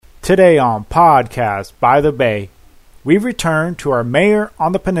Today on Podcast by the Bay, we return to our Mayor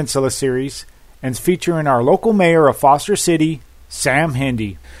on the Peninsula series and featuring our local mayor of Foster City, Sam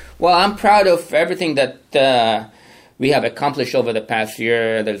Hindy. Well, I'm proud of everything that we have accomplished over the past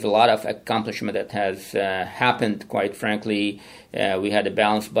year. There's a lot of accomplishment that has happened, quite frankly. We had a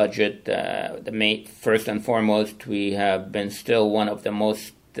balanced budget. First and foremost, we have been still one of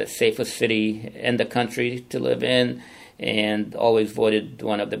the safest city in the country to live in, and always voted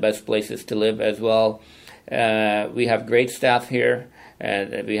one of the best places to live as well. We have great staff here.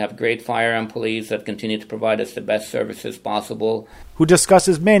 We have great fire and police that continue to provide us the best services possible. Who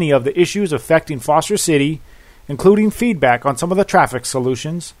discusses many of the issues affecting Foster City, including feedback on some of the traffic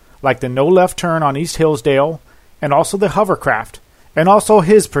solutions, like the no left turn on East Hillsdale, and also the hovercraft, and also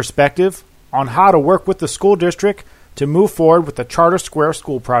his perspective on how to work with the school district to move forward with the Charter Square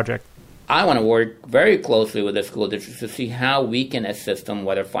School project. I want to work very closely with the school district to see how we can assist them,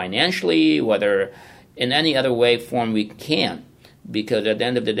 whether financially, whether in any other way, form we can. Because at the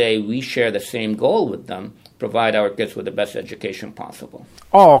end of the day, we share the same goal with them, provide our kids with the best education possible.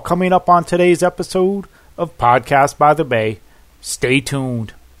 All coming up on today's episode of Podcast by the Bay. Stay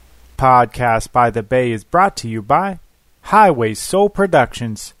tuned. Podcast by the Bay is brought to you by Highway Soul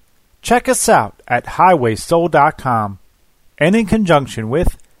Productions. Check us out at highwaysoul.com and in conjunction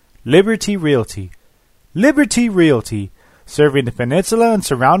with Liberty Realty. Liberty Realty, serving the peninsula and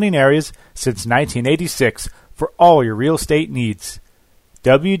surrounding areas since 1986 for all your real estate needs.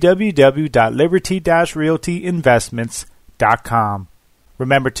 www.liberty-realtyinvestments.com.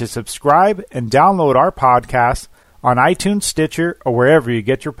 Remember to subscribe and download our podcast on iTunes, Stitcher, or wherever you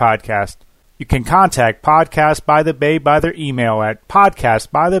get your podcast. You can contact Podcast by the Bay by their email at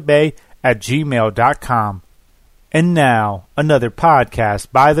podcastbythebay@gmail.com. And now, another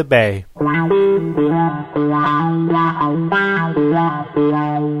Podcast by the Bay.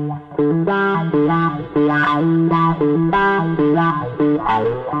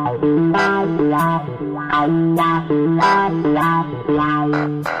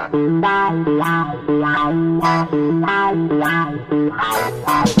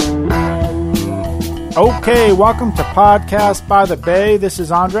 Okay, welcome to Podcast by the Bay. This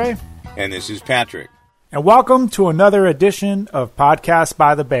is Andre. And this is Patrick. And welcome to another edition of Podcast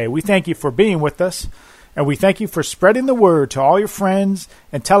by the Bay. We thank you for being with us, and we thank you for spreading the word to all your friends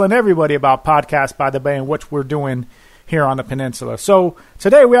and telling everybody about Podcast by the Bay and what we're doing here on the peninsula. So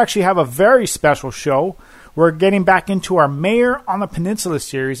today we actually have a very special show. We're getting back into our Mayor on the Peninsula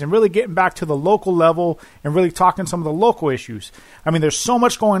series and really getting back to the local level and really talking some of the local issues. I mean, there's so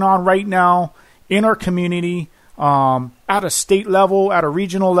much going on right now in our community, at a state level, at a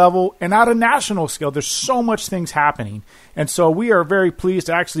regional level, and at a national scale. There's so much things happening. And so we are very pleased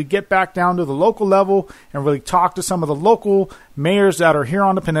to actually get back down to the local level and really talk to some of the local mayors that are here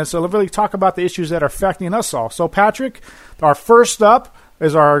on the peninsula, really talk about the issues that are affecting us all. So, Patrick, our first up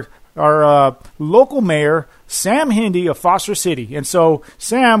is our local mayor, Sam Hindy of Foster City. And so,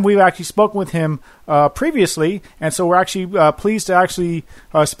 Sam, we've actually spoken with him previously, and so we're actually pleased to actually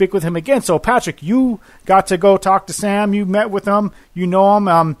speak with him again. So, Patrick, you got to go talk to Sam. You met with him. You know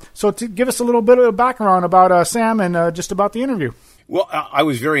him. So to give us a little bit of background about Sam and just about the interview. Well, I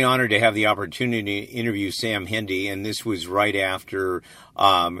was very honored to have the opportunity to interview Sam Hindy, and this was right after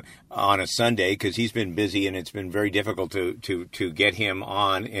on a Sunday because he's been busy and it's been very difficult to get him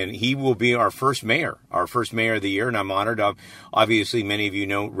on. And he will be our first mayor of the year, and I'm honored. Obviously, many of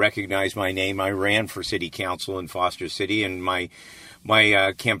you recognize my name. I ran for city council in Foster City, and my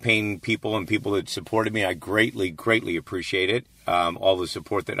campaign people and people that supported me, I greatly appreciate it. All the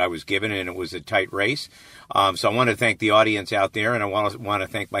support that I was given, and it was a tight race. So I want to thank the audience out there, and I want to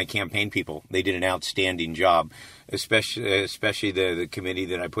thank my campaign people. They did an outstanding job, especially the committee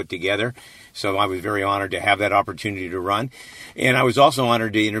that I put together. So I was very honored to have that opportunity to run. And I was also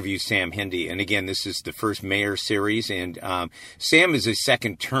honored to interview Sam Hindy. And again, this is the first mayor series, and Sam is a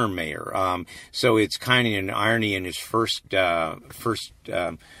second-term mayor. So it's kind of an irony in his first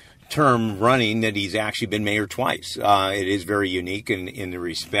term running that he's actually been mayor twice. It is very unique in the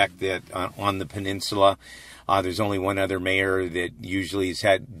respect that on the peninsula, there's only one other mayor that usually has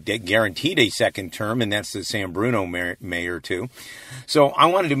had guaranteed a second term, and that's the San Bruno mayor too. So I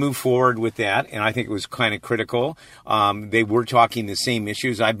wanted to move forward with that, and I think it was kind of critical. They were talking the same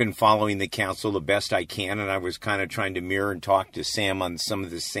issues. I've been following the council the best I can, and I was kind of trying to mirror and talk to Sam on some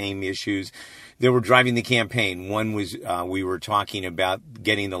of the same issues that were driving the campaign. One was we were talking about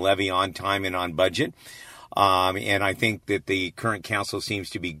getting the levy on time and on budget. And I think that the current council seems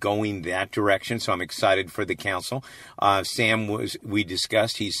to be going that direction. So I'm excited for the council. Sam we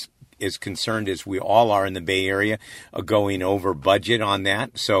discussed, as concerned as we all are in the Bay Area, going over budget on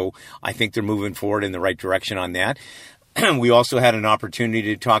that. So I think they're moving forward in the right direction on that. We also had an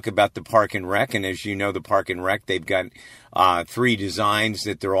opportunity to talk about the Park and Rec, and as you know, the Park and Rec, they've got 3 designs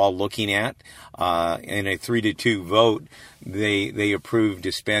that they're all looking at. In a 3-2 vote, they approved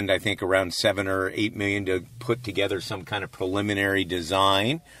to spend, I think, around $7 or $8 million to put together some kind of preliminary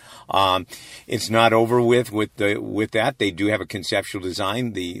design. It's not over with that. They do have a conceptual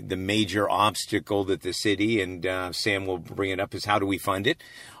design. The major obstacle that the city, and Sam will bring it up, is how do we fund it?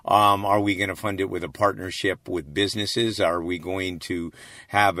 Are we going to fund it with a partnership with businesses? Are we going to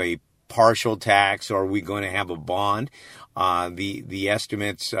have a partial tax, or are we going to have a bond? The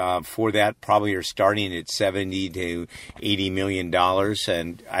estimates for that probably are starting at $70 to $80 million.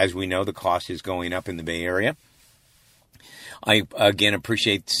 And as we know, the cost is going up in the Bay Area. I, again,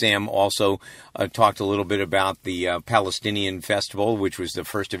 appreciate Sam also talked a little bit about the Palestinian Festival, which was the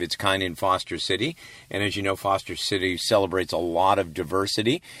first of its kind in Foster City. And as you know, Foster City celebrates a lot of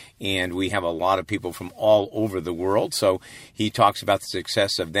diversity, and we have a lot of people from all over the world. So he talks about the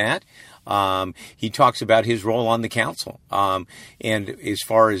success of that. He talks about his role on the council. And as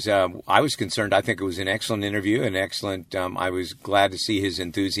far as I was concerned, I think it was an excellent interview, I was glad to see his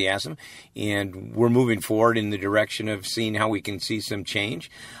enthusiasm. And we're moving forward in the direction of seeing how we can see some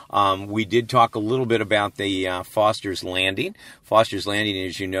change. We did talk a little bit about the Foster's Landing. Foster's Landing,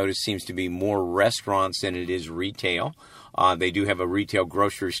 as you notice, seems to be more restaurants than it is retail. They do have a retail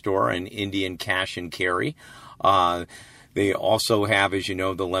grocery store and Indian cash and carry. They also have, as you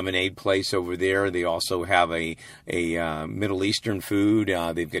know, the lemonade place over there. They also have a Middle Eastern food.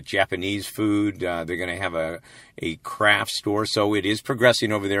 They've got Japanese food. They're going to have a craft store. So it is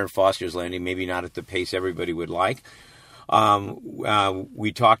progressing over there at Foster's Landing, maybe not at the pace everybody would like.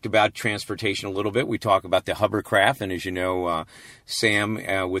 We talked about transportation a little bit. We talked about the hovercraft. And as you know, Sam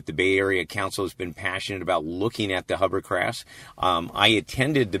with the Bay Area Council has been passionate about looking at the hovercrafts. I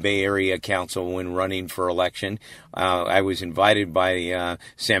attended the Bay Area Council when running for election. I was invited by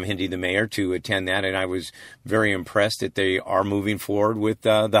Sam Hindy, the mayor, to attend that, and I was very impressed that they are moving forward with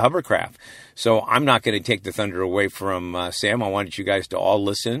the hovercraft. So I'm not going to take the thunder away from Sam. I wanted you guys to all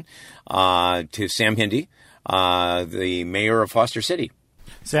listen to Sam Hindy, the mayor of Foster City.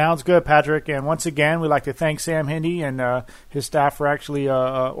 Sounds good, Patrick. And once again, we'd like to thank Sam Hindy and his staff for actually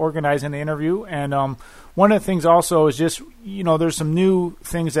organizing the interview. And one of the things also is just, there's some new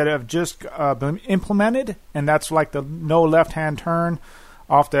things that have just been implemented, and that's like the no left-hand turn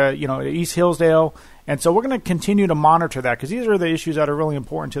off the, East Hillsdale. And so we're going to continue to monitor that, because these are the issues that are really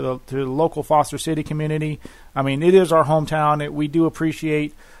important to the local Foster City community. I mean, it is our hometown. We do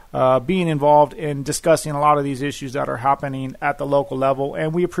appreciate being involved in discussing a lot of these issues that are happening at the local level.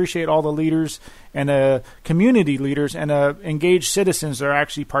 And we appreciate all the leaders and community leaders and engaged citizens that are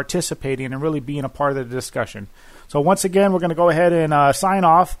actually participating and really being a part of the discussion. So once again, we're going to go ahead and sign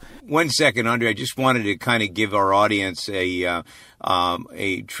off. 1 second, Andre. I just wanted to kind of give our audience a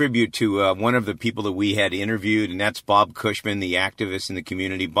tribute to one of the people that we had interviewed, and that's Bob Cushman, the activist in the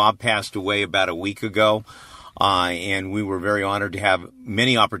community. Bob passed away about a week ago. And we were very honored to have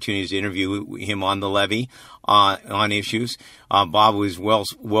many opportunities to interview him on the levee on issues. Bob was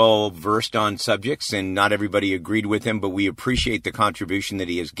well versed on subjects, and not everybody agreed with him, but we appreciate the contribution that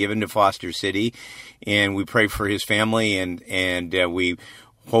he has given to Foster City, and we pray for his family, and we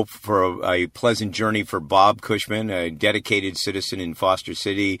hope for a pleasant journey for Bob Cushman, a dedicated citizen in Foster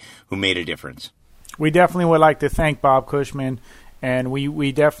City who made a difference. We definitely would like to thank Bob Cushman, and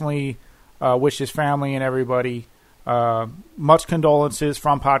we definitely wish his family and everybody much condolences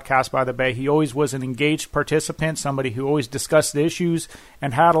from Podcast by the Bay. He always was an engaged participant, somebody who always discussed the issues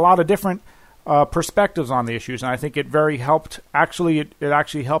and had a lot of different perspectives on the issues. And I think it very helped. Actually, it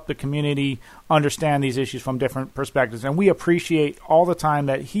actually helped the community understand these issues from different perspectives. And we appreciate all the time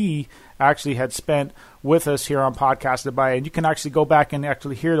that he actually had spent with us here on Podcast by, and you can actually go back and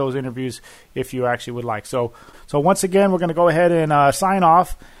actually hear those interviews if you actually would like. So once again, we're going to go ahead and sign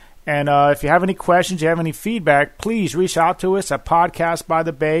off. And if you have any questions, you have any feedback, please reach out to us at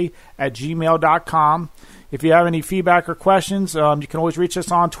podcastbythebay@gmail.com. If you have any feedback or questions, you can always reach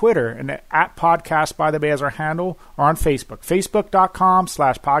us on Twitter and at Podcast by the Bay as our handle, or on Facebook,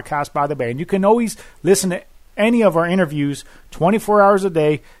 facebook.com/Podcast by the Bay. And you can always listen to any of our interviews 24 hours a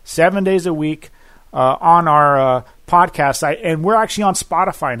day, 7 days a week on our podcast site. And we're actually on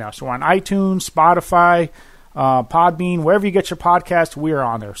Spotify now. So we're on iTunes, Spotify, Podbean, wherever you get your podcast, we're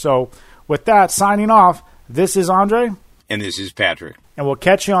on there. So with that, signing off, this is Andre. And this is Patrick. And we'll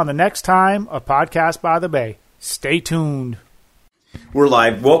catch you on the next time of Podcast by the Bay. Stay tuned. We're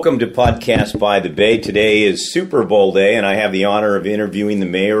live. Welcome to Podcast by the Bay. Today is Super Bowl day, and I have the honor of interviewing the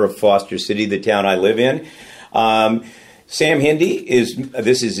mayor of Foster City, the town I live in. Sam Hindy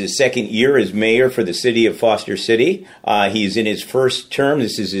this is his second year as mayor for the city of Foster City. He's in his first term.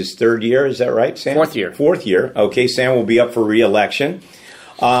 This is his third year. Is that right, Sam? Fourth year. Fourth year. Okay, Sam will be up for re-election.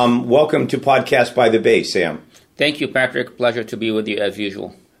 Welcome to Podcast by the Bay, Sam. Thank you, Patrick. Pleasure to be with you as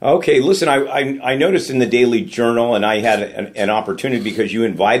usual. Okay, listen, I noticed in the Daily Journal, and I had an opportunity because you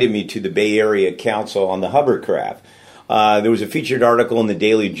invited me to the Bay Area Council on the hovercraft. There was a featured article in the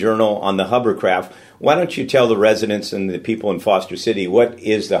Daily Journal on the hovercraft. Why don't you tell the residents and the people in Foster City what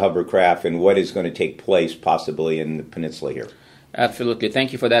is the hovercraft and what is going to take place possibly in the peninsula here? Absolutely.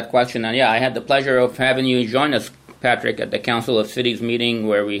 Thank you for that question. And I had the pleasure of having you join us, Patrick, at the Council of Cities meeting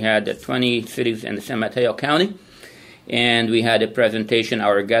where we had 20 cities in San Mateo County. And we had a presentation.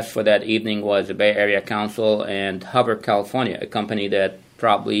 Our guest for that evening was the Bay Area Council and Hover California, a company that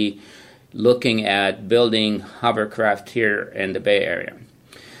probably looking at building hovercraft here in the Bay Area.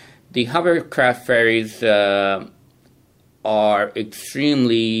 The hovercraft ferries are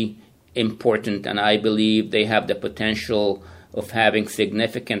extremely important, and I believe they have the potential of having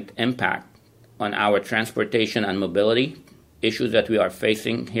significant impact on our transportation and mobility issues that we are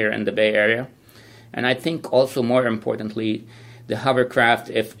facing here in the Bay Area. And I think also more importantly, the hovercraft,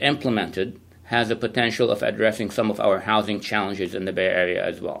 if implemented, has the potential of addressing some of our housing challenges in the Bay Area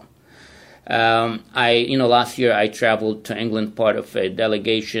as well. Last year I traveled to England, part of a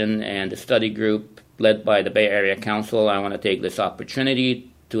delegation and a study group led by the Bay Area Council. I want to take this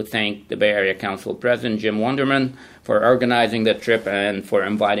opportunity to thank the Bay Area Council President Jim Wonderman for organizing the trip and for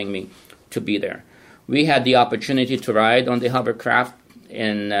inviting me to be there. We had the opportunity to ride on the hovercraft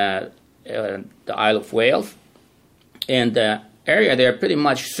in the Isle of Wales, and the area there pretty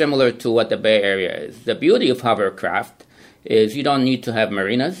much similar to what the Bay Area is. The beauty of hovercraft is you don't need to have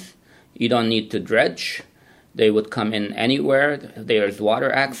marinas, you don't need to dredge. They would come in anywhere. There's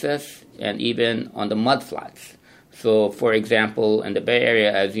water access, and even on the mud flats. So, for example, in the Bay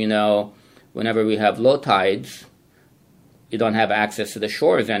Area, as you know, whenever we have low tides, you don't have access to the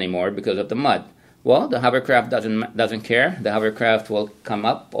shores anymore because of the mud. Well, the hovercraft doesn't care. The hovercraft will come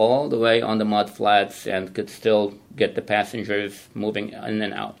up all the way on the mud flats and could still get the passengers moving in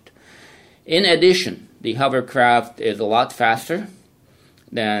and out. In addition, the hovercraft is a lot faster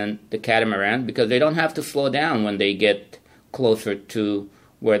than the catamaran because they don't have to slow down when they get closer to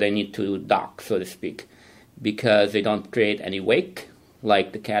where they need to dock, so to speak, because they don't create any wake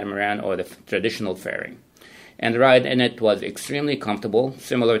like the catamaran or the traditional ferry. And the ride in it was extremely comfortable,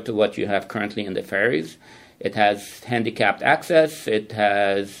 similar to what you have currently in the ferries. It has handicapped access. It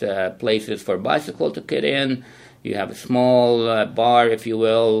has places for bicycle to get in. You have a small bar, if you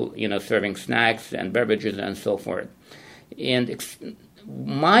will, serving snacks and beverages and so forth. And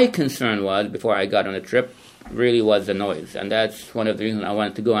my concern was, before I got on the trip, really was the noise. And that's one of the reasons I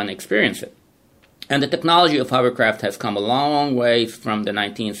wanted to go and experience it. And the technology of hovercraft has come a long way from the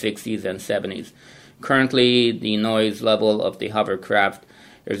 1960s and 70s. Currently, the noise level of the hovercraft,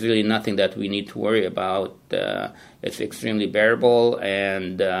 there's really nothing that we need to worry about. It's extremely bearable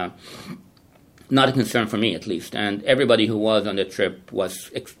and not a concern for me, at least. And everybody who was on the trip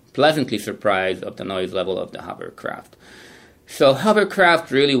was pleasantly surprised of the noise level of the hovercraft. So hovercraft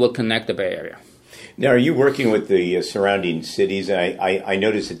really will connect the Bay Area. Now, are you working with the surrounding cities? And I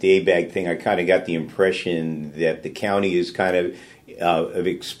noticed at the ABAG thing, I kind of got the impression that the county is kind of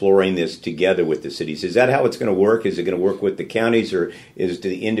exploring this together with the cities. Is that how it's going to work? Is it going to work with the counties, or is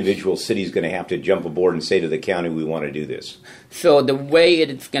the individual cities going to have to jump aboard and say to the county, we want to do this? So the way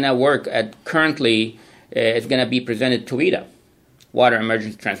it's going to work currently is going to be presented to WETA, Water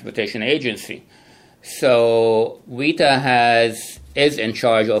Emergency Transportation Agency. So WETA is in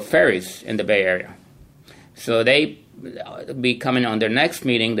charge of ferries in the Bay Area. So they be coming on their next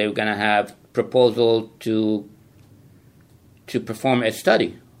meeting. They're going to have proposal to perform a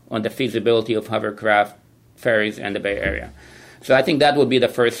study on the feasibility of hovercraft ferries in the Bay Area. So I think that would be the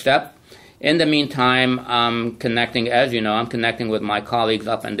first step. In the meantime, I'm connecting with my colleagues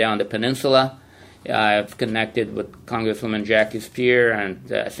up and down the peninsula. I've connected with Congresswoman Jackie Speer and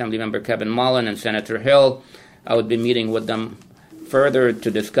Assemblymember Kevin Mullen and Senator Hill. I would be meeting with them further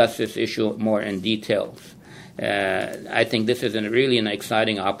to discuss this issue more in details. I think this is really an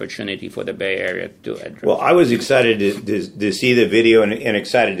exciting opportunity for the Bay Area to address. Well, I was excited to see the video and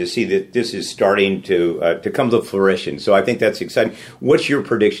excited to see that this is starting to come to fruition. So I think that's exciting. What's your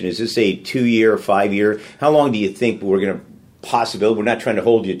prediction? Is this a 2-year, 5-year? How long do you think we're going to we're not trying to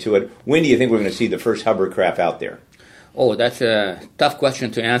hold you to it. When do you think we're going to see the first hovercraft out there? Oh, that's a tough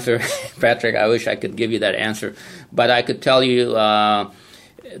question to answer, Patrick. I wish I could give you that answer. But I could tell you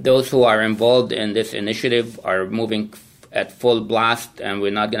those who are involved in this initiative are moving at full blast, and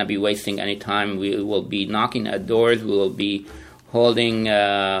we're not going to be wasting any time. We will be knocking at doors. We will be holding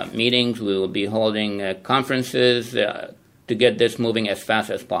meetings. We will be holding conferences to get this moving as fast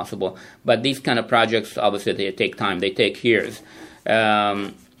as possible. But these kind of projects, obviously, they take time. They take years.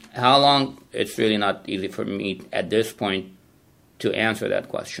 How long? It's really not easy for me at this point to answer that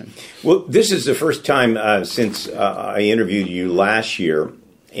question. Well, this is the first time since I interviewed you last year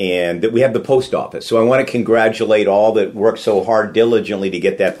and that we have the post office. So I want to congratulate all that worked so hard diligently to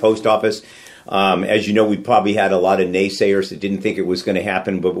get that post office. As you know, we probably had a lot of naysayers that didn't think it was going to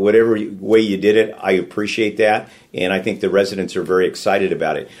happen, but whatever way you did it, I appreciate that, and I think the residents are very excited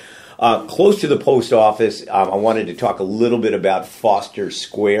about it. Close to the post office, I wanted to talk a little bit about Foster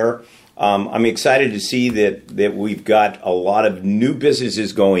Square. I'm excited to see that we've got a lot of new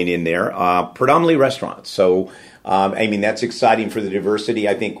businesses going in there, predominantly restaurants. So, I mean, that's exciting for the diversity.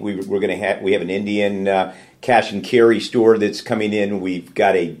 I think we have an Indian cash and carry store that's coming in. We've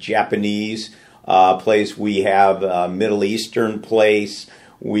got a Japanese place. We have a Middle Eastern place.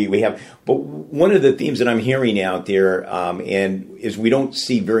 We have, but one of the themes that I'm hearing out there, and is we don't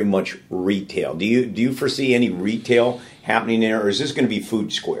see very much retail. Do you foresee any retail happening there, or is this going to be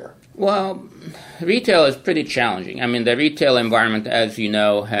Food Square? Well, retail is pretty challenging. I mean, the retail environment, as you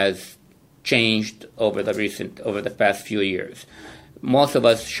know, has changed over the past few years. Most of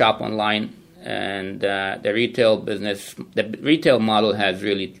us shop online, and the retail model has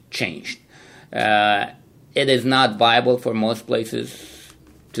really changed. It is not viable for most places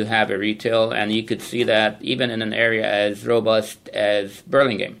to have a retail, and you could see that even in an area as robust as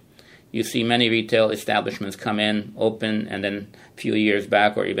Burlingame. You see many retail establishments come in, open, and then a few years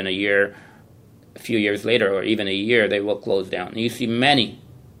back, or even a few years later, or even a year, they will close down. And you see many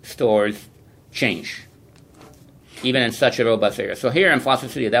stores change, even in such a robust area. So here in Foster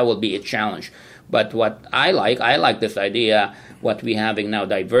City, that will be a challenge. But what I like this idea, what we're having now,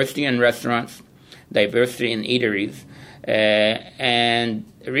 diversity in restaurants, diversity in eateries, and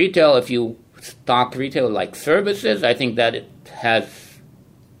retail. If you stock retail like services, I think that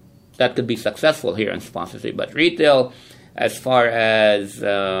that could be successful here in Foster City. But retail, as far as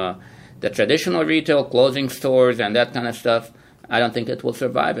the traditional retail, clothing stores and that kind of stuff, I don't think it will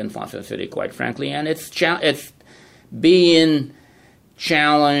survive in Foster City, quite frankly. And it's being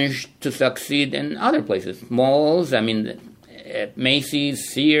challenged to succeed in other places. Malls, I mean, at Macy's,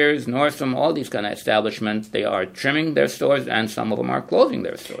 Sears, Nordstrom, all these kind of establishments, they are trimming their stores, and some of them are closing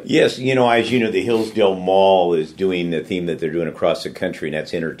their stores. Yes, as you know, the Hillsdale Mall is doing the theme that they're doing across the country, and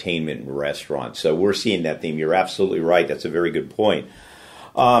that's entertainment and restaurants. So we're seeing that theme. You're absolutely right. That's a very good point.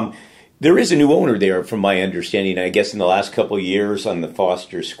 There is a new owner there, from my understanding, I guess in the last couple of years on the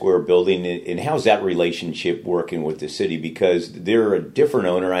Foster Square building. And how's that relationship working with the city? Because they're a different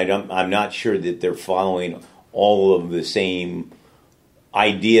owner. I'm not sure that they're following all of the same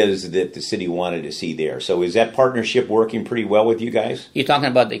ideas that the city wanted to see there. So is that partnership working pretty well with you guys? You're talking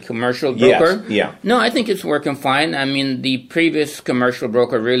about the commercial broker? Yes, yeah. No, I think it's working fine. I mean, the previous commercial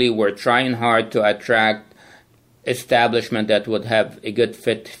broker really were trying hard to attract establishment that would have a good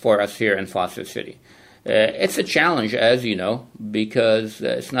fit for us here in Foster City. It's a challenge, as you know, because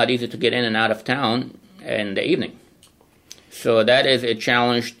it's not easy to get in and out of town in the evening. So that is a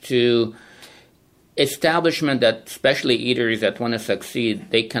challenge to establishment that, especially eateries that want to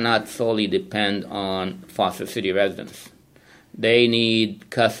succeed, they cannot solely depend on Foster City residents. They need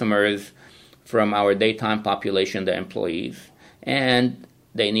customers from our daytime population, the employees, and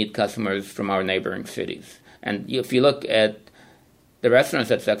they need customers from our neighboring cities. And if you look at the restaurants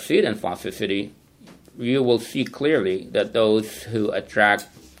that succeed in Foster City, you will see clearly that those who attract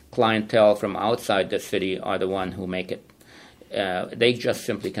clientele from outside the city are the ones who make it. They just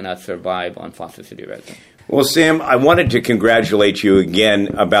simply cannot survive on Foster City residents. Well, Sam, I wanted to congratulate you again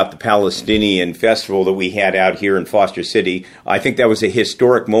about the Palestinian festival that we had out here in Foster City. I think that was a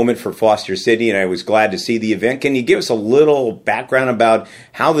historic moment for Foster City, and I was glad to see the event. Can you give us a little background about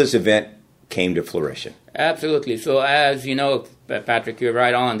how this event came to fruition? Absolutely. So as you know, Patrick, you're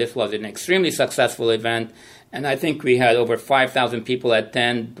right on. This was an extremely successful event. And I think we had over 5,000 people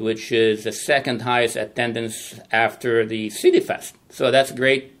attend, which is the second highest attendance after the City Fest. So that's a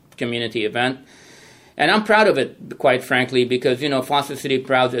great community event. And I'm proud of it, quite frankly, because, Foster City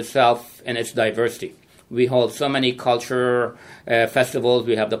prides itself in its diversity. We hold so many culture festivals.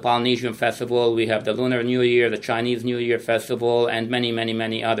 We have the Polynesian Festival. We have the Lunar New Year, the Chinese New Year Festival, and many, many,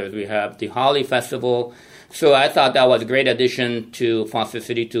 many others. We have the Holi Festival. So I thought that was a great addition to Foster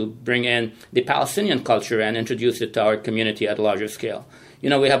City to bring in the Palestinian culture and introduce it to our community at a larger scale.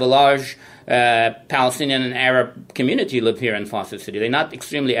 We have a large Palestinian and Arab community live here in Foster City. They're not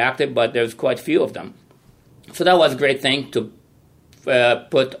extremely active, but there's quite a few of them. So that was a great thing to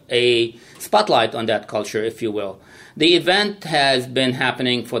put a spotlight on that culture, if you will. The event has been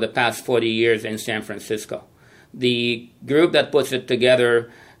happening for the past 40 years in San Francisco. The group that puts it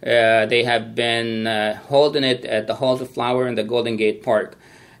together, they have been holding it at the Halls of Flower in the Golden Gate Park.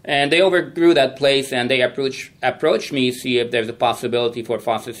 And they overgrew that place, and they approached me to see if there's a possibility for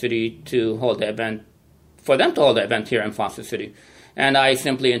Foster City to hold the event, for them to hold the event here in Foster City. And I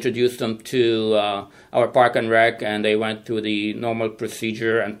simply introduced them to our Park and Rec, and they went through the normal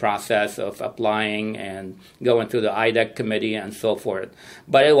procedure and process of applying and going through the IDEC committee and so forth.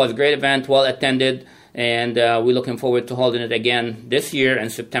 But it was a great event, well attended, and we're looking forward to holding it again this year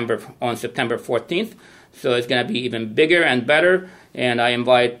on September 14th. So it's going to be even bigger and better, and I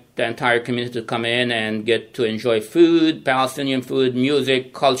invite the entire community to come in and get to enjoy food, Palestinian food,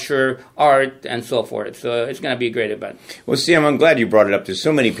 music, culture, art, and so forth. So it's going to be a great event. Well, Sam, I'm glad you brought it up. There's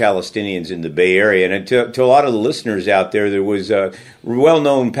so many Palestinians in the Bay Area, and to a lot of the listeners out there was a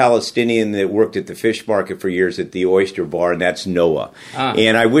well-known Palestinian that worked at the fish market for years at the Oyster Bar, and that's Noah.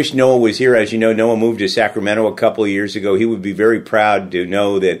 And I wish Noah was here. As you know, Noah moved to Sacramento a couple of years ago. He would be very proud to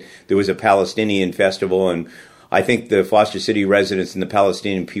know that there was a Palestinian festival, and I think the Foster City residents and the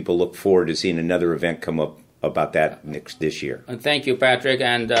Palestinian people look forward to seeing another event come up about that this year. Thank you, Patrick.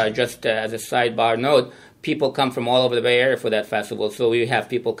 And just as a sidebar note, people come from all over the Bay Area for that festival. So we have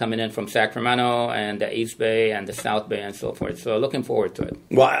people coming in from Sacramento and the East Bay and the South Bay and so forth. So looking forward to it.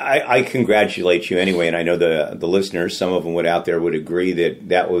 Well, I congratulate you anyway, and I know the listeners, some of them out there would agree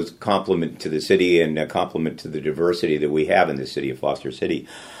that was a compliment to the city and a compliment to the diversity that we have in the city of Foster City.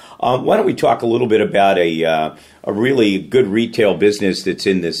 Why don't we talk a little bit about a really good retail business that's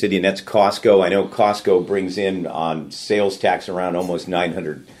in the city, and that's Costco. I know Costco brings in on sales tax around almost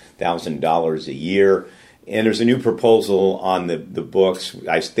 $900,000 a year, and there's a new proposal on the books.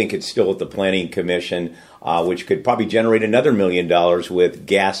 I think it's still at the Planning Commission, which could probably generate another $1 million with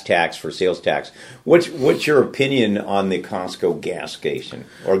gas tax for sales tax. What's your opinion on the Costco gas station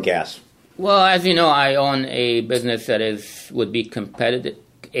or gas? Well, as you know, I own a business that would be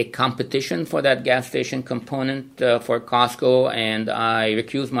a competition for that gas station component for Costco, and I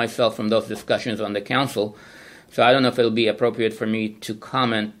recuse myself from those discussions on the council. So I don't know if it'll be appropriate for me to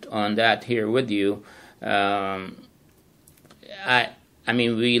comment on that here with you. I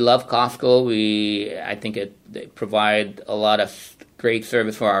mean, we love Costco. I think they provide a lot of great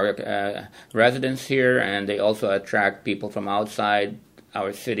service for our residents here, and they also attract people from outside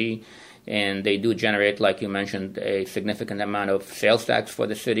our city. And they do generate, like you mentioned, a significant amount of sales tax for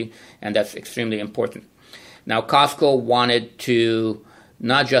the city, and that's extremely important. Now, Costco wanted to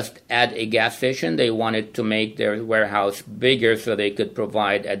not just add a gas station, they wanted to make their warehouse bigger so they could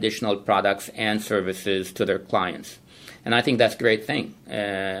provide additional products and services to their clients. And I think that's a great thing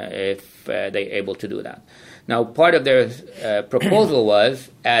if they're able to do that. Now, part of their proposal was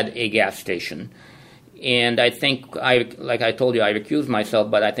add a gas station. And I think, like I told you, I recused myself,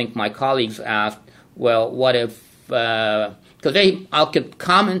 but I think my colleagues asked, well, what if, because I could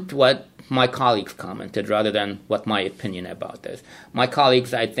comment what my colleagues commented rather than what my opinion about this. My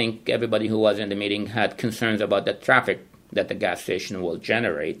colleagues, I think everybody who was in the meeting had concerns about the traffic that the gas station will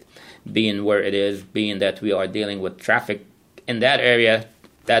generate, being where it is, being that we are dealing with traffic in that area,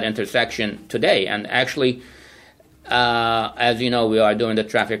 that intersection today. And actually, as you know, we are doing the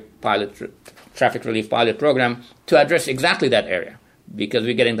traffic relief pilot program to address exactly that area, because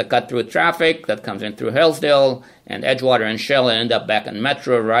we're getting the cut-through traffic that comes in through Hillsdale and Edgewater and Shell and end up back in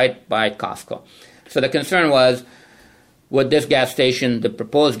Metro right by Costco. So the concern was, would this gas station, the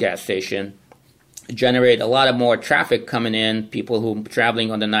proposed gas station, generate a lot of more traffic coming in, people who are traveling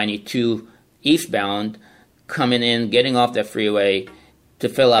on the 92 eastbound, coming in, getting off the freeway to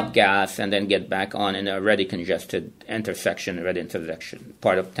fill up gas and then get back on in a already congested intersection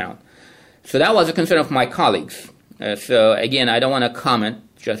part of town. So that was a concern of my colleagues. So again, I don't want to comment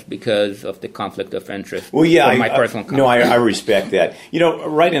just because of the conflict of interest. Well, yeah, my personal comment. No, I respect that. You know,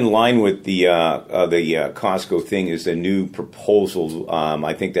 right in line with the Costco thing is a new proposal.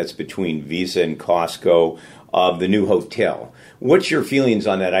 I think that's between Visa and Costco of the new hotel. What's your feelings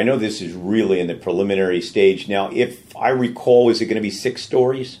on that? I know this is really in the preliminary stage now. If I recall, is it going to be 6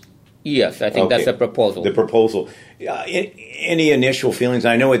 stories? Yes, I think that's the proposal. The proposal. Any initial feelings?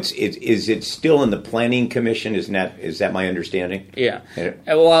 I know is it still in the Planning Commission? Is that my understanding? Yeah.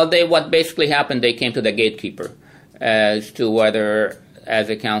 Well, what basically happened, they came to the gatekeeper as to whether as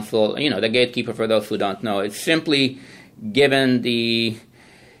a council, the gatekeeper, for those who don't know, is simply given the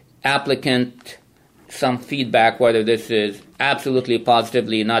applicant some feedback whether this is absolutely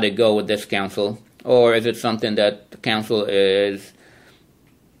positively not a go with this council, or is it something that the council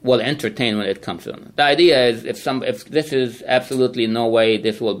will entertain when it comes in. The idea is if this is absolutely no way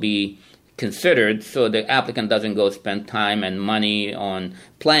this will be considered, so the applicant doesn't go spend time and money on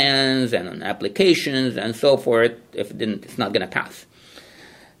plans and on applications and so forth, it's not going to pass.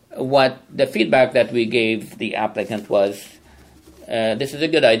 What the feedback that we gave the applicant was, this is a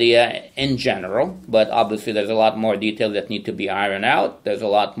good idea in general, but obviously there's a lot more details that need to be ironed out. There's a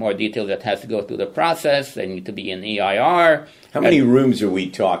lot more details that has to go through the process. They need to be in EIR. How many rooms are we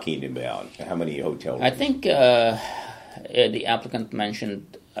talking about? How many hotel rooms? I think the applicant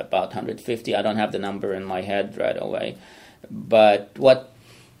mentioned about 150. I don't have the number in my head right away. But what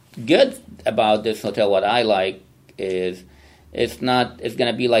good about this hotel, what I like, is it's going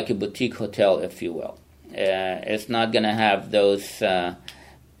to be like a boutique hotel, if you will. It's not going to have those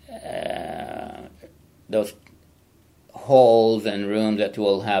halls and rooms that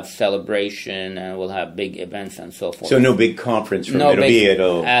will have celebration and will have big events and so forth. So no big conference room.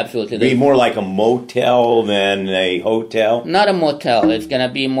 Absolutely. Be more like a motel than a hotel? Not a motel. It's going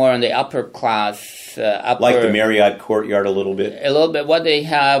to be more on the upper class. Like the Marriott Courtyard a little bit? A little bit. What they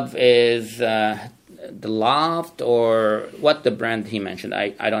have is the Loft, or what the brand he mentioned.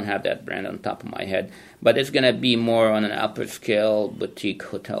 I don't have that brand on top of my head. But it's going to be more on an upper scale boutique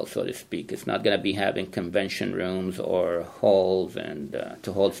hotel, so to speak. It's not going to be having convention rooms or halls and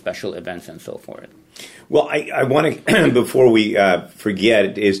to hold special events and so forth. Well, I want to, before we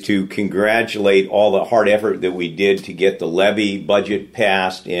forget, is to congratulate all the hard effort that we did to get the levy budget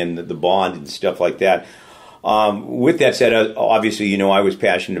passed and the bond and stuff like that. With that said, obviously, I was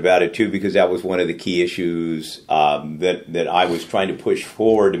passionate about it too, because that was one of the key issues that I was trying to push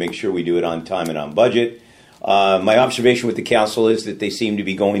forward to make sure we do it on time and on budget. My observation with the council is that they seem to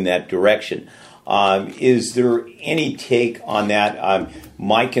be going that direction. Is there any take on that?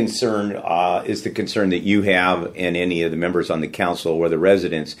 My concern is the concern that you have and any of the members on the council or the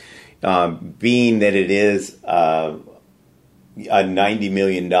residents, being that it is a $90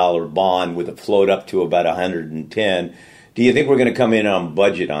 million bond with a float up to about 110. Do you think we're going to come in on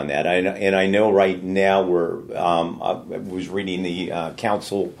budget on that? I know right now I was reading the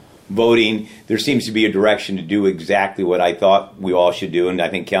council voting. There seems to be a direction to do exactly what I thought we all should do, and I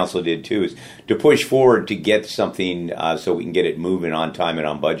think council did too, is to push forward to get something so we can get it moving on time and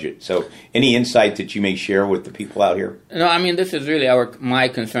on budget. So any insight that you may share with the people out here? No, I mean, this is really my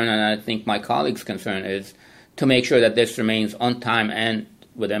concern, and I think my colleagues' concern is to make sure that this remains on time and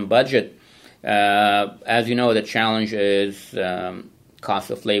within budget. As you know, the challenge is cost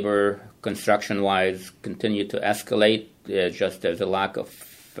of labor, construction-wise, continue to escalate. Just there's a lack of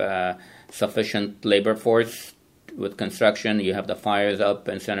sufficient labor force with construction. You have the fires up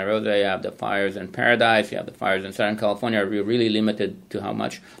in Santa Rosa, you have the fires in Paradise, you have the fires in Southern California. We're really limited to how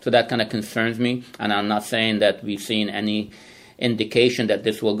much. So that kind of concerns me, and I'm not saying that we've seen any indication that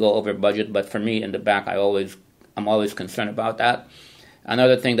this will go over budget, but for me in the back, I'm always concerned about that.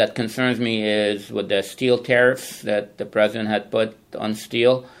 Another thing that concerns me is with the steel tariffs that the president had put on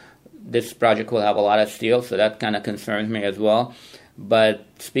steel. This project will have a lot of steel, so that kind of concerns me as well. But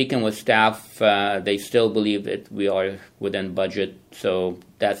speaking with staff, they still believe that we are within budget, so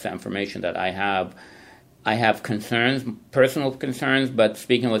that's the information that I have. I have concerns, personal concerns, but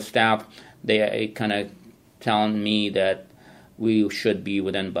speaking with staff, they kind of telling me that we should be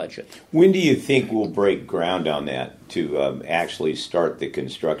within budget. When do you think we'll break ground on that to actually start the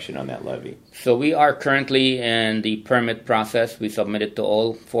construction on that levee? So we are currently in the permit process. We submitted to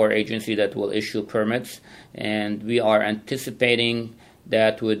all 4 agencies that will issue permits, and we are anticipating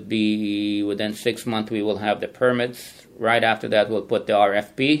that would be within 6 months we will have the permits. Right after that, we'll put the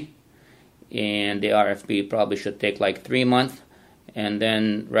RFP, and the RFP probably should take like 3 months, and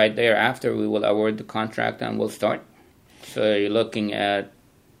then right thereafter we will award the contract and we'll start. So you're looking at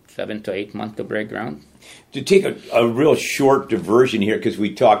 7 to 8 months to break ground. To take a real short diversion here, because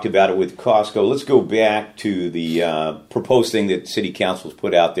we talked about it with Costco, let's go back to the proposed thing that City Council's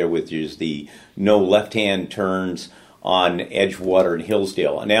put out there, which is the no left-hand turns on Edgewater and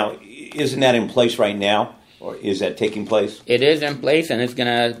Hillsdale. Now, isn't that in place right now, or is that taking place? It is in place, and it's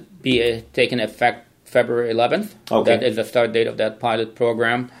going to be taking effect February 11th. Okay. That is the start date of that pilot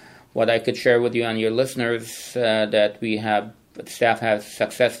program. What I could share with you and your listeners that staff has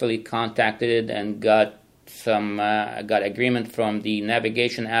successfully contacted and got agreement from the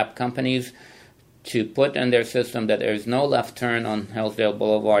navigation app companies to put in their system that there is no left turn on Hillsdale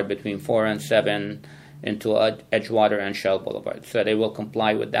Boulevard between 4 and 7 into Edgewater and Shell Boulevard. So they will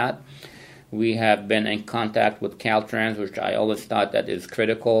comply with that. We have been in contact with Caltrans, which I always thought that is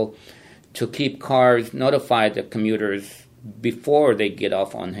critical, to keep cars notified, the commuters, before they get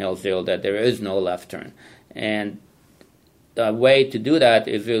off on Hillsdale that there is no left turn. And the way to do that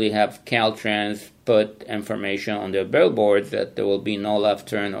is really have Caltrans put information on their billboards that there will be no left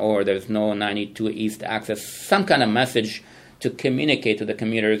turn or there's no 92 East access, some kind of message to communicate to the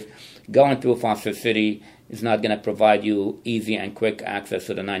commuters going through Foster City is not going to provide you easy and quick access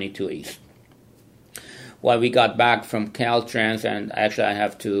to the 92 East. Well, we got back from Caltrans, and actually I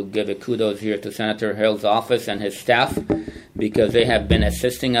have to give a kudos here to Senator Hill's office and his staff because they have been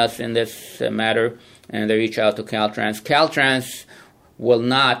assisting us in this matter, and they reach out to Caltrans. Caltrans will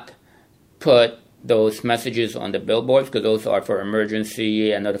not put those messages on the billboards because those are for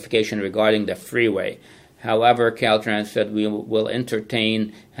emergency and notification regarding the freeway. However, Caltrans said we will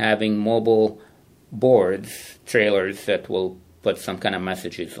entertain having mobile boards, trailers that will put some kind of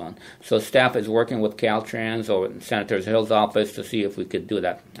messages on. So staff is working with Caltrans or Senator Hill's office to see if we could do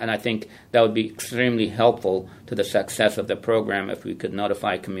that. And I think that would be extremely helpful to the success of the program if we could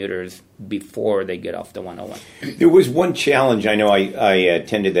notify commuters before they get off the 101. There was one challenge. I know I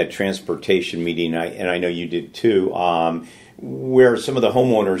attended that transportation meeting, and I know you did too, where some of the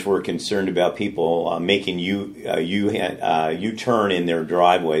homeowners were concerned about people making U-turn in their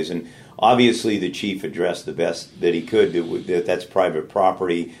driveways. And obviously, the chief addressed the best that he could. That's private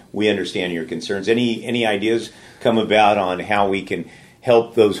property. We understand your concerns. Any ideas come about on how we can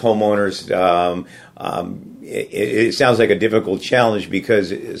help those homeowners? It sounds like a difficult challenge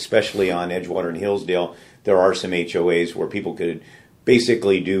because, especially on Edgewater and Hillsdale, there are some HOAs where people could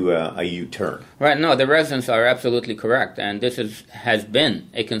basically do a U-turn. Right. No, the residents are absolutely correct, and this has been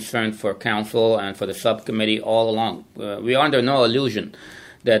a concern for council and for the subcommittee all along. We are under no illusion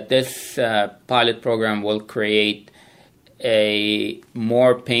that this pilot program will create a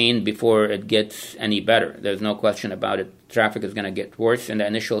more pain before it gets any better. There's no question about it. Traffic is going to get worse in the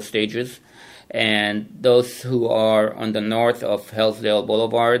initial stages. And those who are on the north of Hillsdale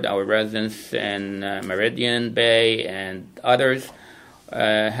Boulevard, our residents in Meridian Bay and others,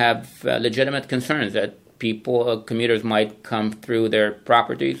 have legitimate concerns that commuters might come through their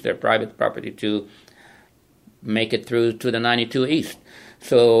properties, their private property, to make it through to the 92 East.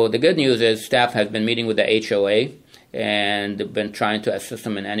 So the good news is staff has been meeting with the HOA and been trying to assist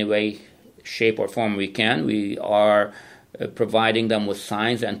them in any way, shape, or form we can. We are providing them with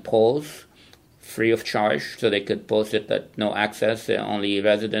signs and poles free of charge so they could post it that no access, only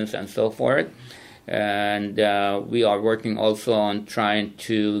residents and so forth. And we are working also on trying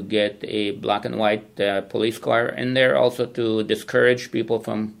to get a black and white police car in there also to discourage people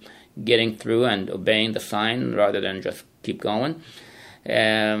from getting through and obeying the sign rather than just keep going.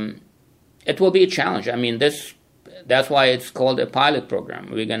 It will be a challenge. I mean, that's why it's called a pilot program.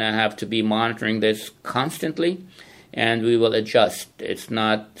 We're going to have to be monitoring this constantly, and we will adjust. It's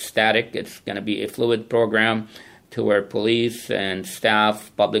not static. It's going to be a fluid program to where police and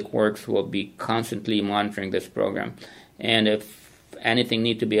staff, public works will be constantly monitoring this program. And if anything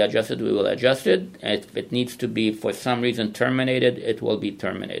needs to be adjusted, we will adjust it. If it needs to be, for some reason, terminated, it will be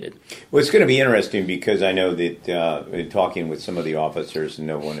terminated. Well, it's going to be interesting because I know that in talking with some of the officers, and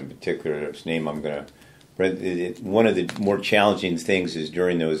no one in particular whose name I'm going to, one of the more challenging things is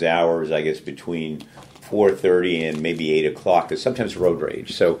during those hours, I guess, between 4:30 and maybe 8 o'clock, there's sometimes road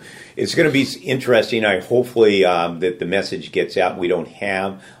rage. So it's going to be interesting. Hopefully that the message gets out. We don't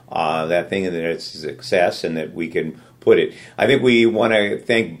have that thing, and that it's a success, and that we can put it. I think we want to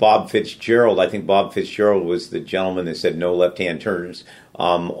thank Bob Fitzgerald. I think Bob Fitzgerald was the gentleman that said no left-hand turns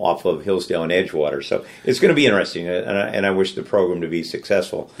off of Hillsdale and Edgewater. So it's going to be interesting, and I wish the program to be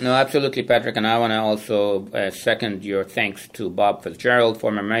successful. No, absolutely, Patrick. And I want to also second your thanks to Bob Fitzgerald,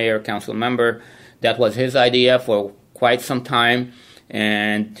 former mayor, council member. That was his idea for quite some time,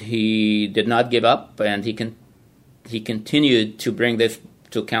 and he did not give up, and he continued to bring this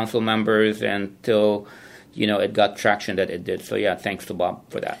to council members until it got traction that it did. So yeah, thanks to Bob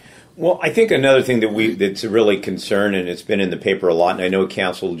for that. Well, I think another thing that's a really concern, and it's been in the paper a lot, and I know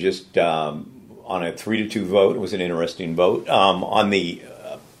council just on a 3-2 vote, it was an interesting vote, on the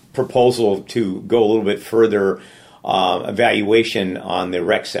proposal to go a little bit further evaluation on the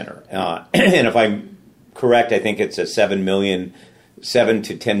rec center. And if I'm correct, I think it's a $7 to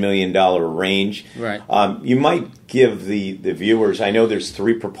 $10 million range. Right. You might give the viewers, I know there's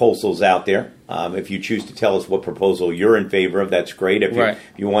 3 proposals out there. If you choose to tell us what proposal you're in favor of, that's great. If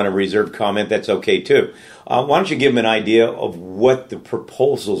you want to reserve comment, that's okay too. Why don't you give them an idea of what the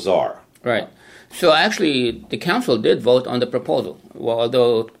proposals are? Right. So actually, the council did vote on the proposal. Well,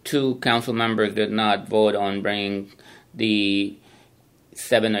 although 2 council members did not vote on bringing the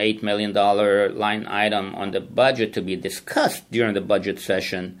 $7 or $8 million line item on the budget to be discussed during the budget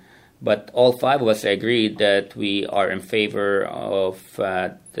session, but all 5 of us agreed that we are in favor of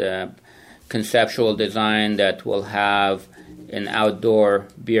the conceptual design that will have an outdoor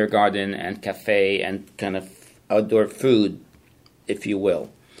beer garden and cafe and kind of outdoor food, if you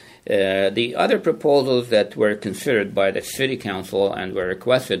will. The other proposals that were considered by the city council and were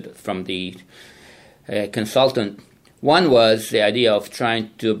requested from the consultant, one was the idea of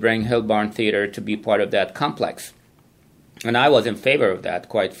trying to bring Hill Barn Theater to be part of that complex. And I was in favor of that,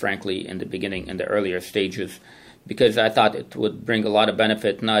 quite frankly, in the beginning, in the earlier stages, because I thought it would bring a lot of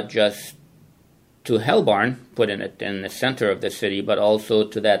benefit, not just to Hill Barn, putting it in the center of the city, but also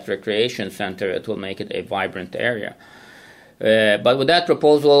to that recreation center. It will make it a vibrant area. But with that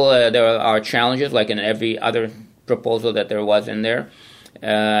proposal, there are challenges, like in every other proposal that there was in there.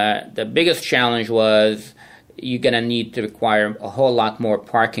 The biggest challenge was you're going to need to require a whole lot more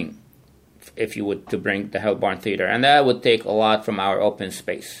parking if you would to bring the Hill Barn Theater, and that would take a lot from our open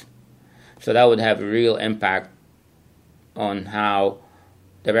space. So that would have a real impact on how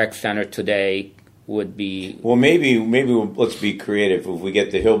the rec center today would be. Well, maybe let's be creative. If we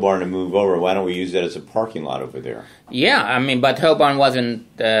get the Hill Barn to move over, why don't we use that as a parking lot over there? Yeah, I mean, but Hill Barn wasn't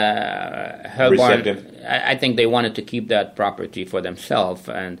Hill receptive. Barn. I think they wanted to keep that property for themselves,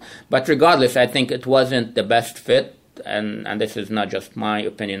 but regardless, I think it wasn't the best fit. And this is not just my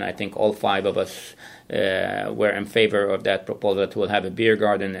opinion. I think all 5 of us were in favor of that proposal that will have a beer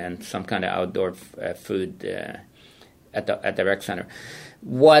garden and some kind of outdoor food at the rec center.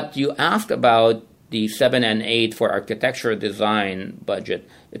 What you asked about the 7 and 8 for architectural design budget,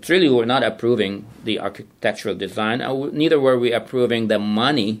 it's really we're not approving the architectural design. Neither were we approving the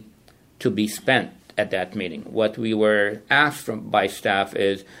money to be spent at that meeting. What we were asked by staff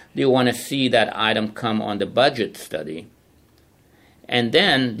is, do you want to see that item come on the budget study? And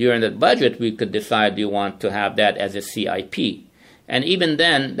then during the budget, we could decide, do you want to have that as a CIP? And even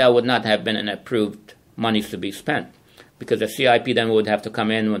then, that would not have been an approved monies to be spent, because the CIP then would have to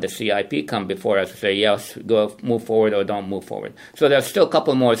come in when the CIP come before us to say, yes, go move forward or don't move forward. So there's still a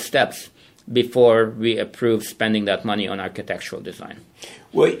couple more steps before we approve spending that money on architectural design.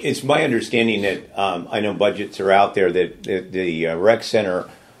 Well, it's my understanding that I know budgets are out there that the rec center,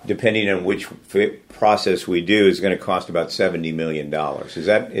 depending on which process we do, is going to cost about $70 million.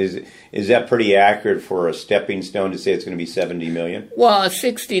 Is that pretty accurate for a stepping stone to say it's going to be $70 million? Well,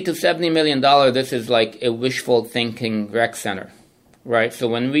 $60 to $70 million, this is like a wishful thinking rec center, right? So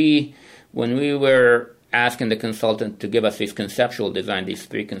when we were asking the consultant to give us these conceptual design, these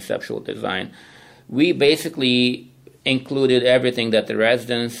 3 conceptual design, we basically included everything that the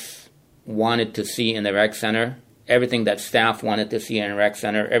residents wanted to see in the rec center, everything that staff wanted to see in the rec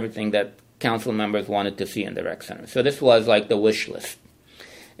center, everything that council members wanted to see in the rec center. So this was like the wish list.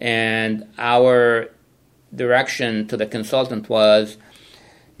 And our direction to the consultant was,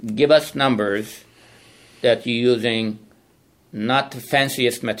 give us numbers that you're using, not the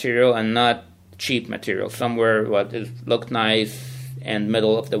fanciest material and not cheap material, somewhere what is look nice and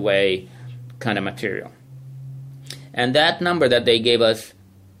middle of the way kind of material. And that number that they gave us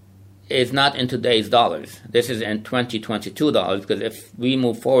is not in today's dollars. This is in 2022 dollars, because if we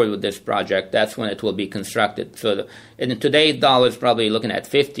move forward with this project, that's when it will be constructed. So in today's dollars, probably looking at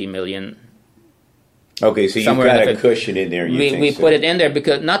 $50 million. Okay, so you've got a cushion in there. We put it in there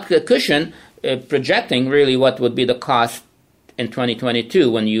because not the cushion, projecting really what would be the cost in 2022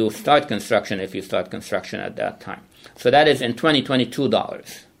 when you start construction, if you start construction at that time. So that is in 2022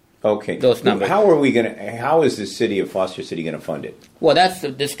 dollars. Okay. Those numbers. How is the city of Foster City going to fund it? Well, that's the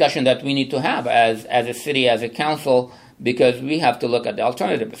discussion that we need to have as a city, as a council, because we have to look at the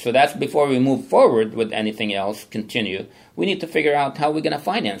alternative. So that's before we move forward with anything else, continue. We need to figure out how we're going to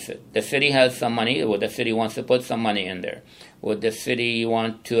finance it. The city has some money. Would the city wants to put some money in there? Would the city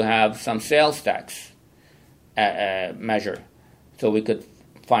want to have some sales tax measure so we could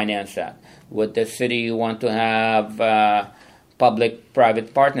finance that? Would the city want to have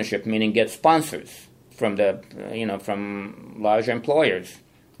public-private partnership, meaning get sponsors from from large employers?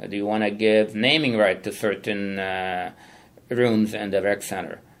 Do you want to give naming right to certain rooms in the rec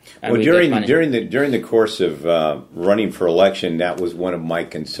center? And well, during the course of running for election, that was one of my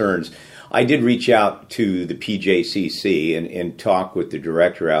concerns. I did reach out to the PJCC and talk with the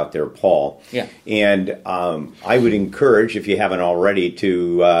director out there, Paul. Yeah. And I would encourage, if you haven't already,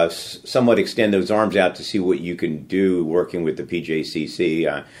 to somewhat extend those arms out to see what you can do working with the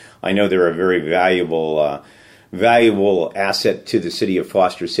PJCC. I know they're a very valuable valuable asset to the city of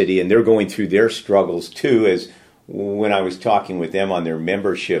Foster City, and they're going through their struggles too. As when I was talking with them on their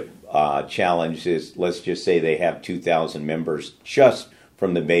membership challenge, is let's just say they have 2,000 members just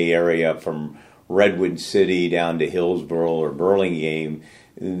from the Bay Area, from Redwood City down to Hillsborough or Burlingame,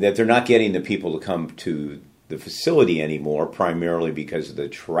 that they're not getting the people to come to the facility anymore, primarily because of the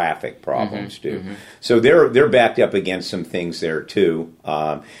traffic problems too. So they're backed up against some things there too.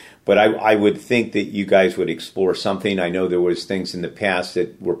 But I would think that you guys would explore something. I know there was things in the past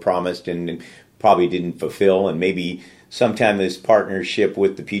that were promised and probably didn't fulfill, and maybe sometime this partnership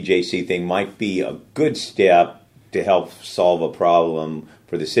with the PJC thing might be a good step to help solve a problem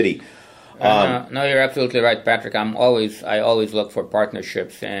for the city. No, you're absolutely right, Patrick. I always look for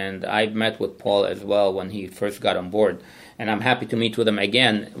partnerships, and I've met with Paul as well when he first got on board, and I'm happy to meet with him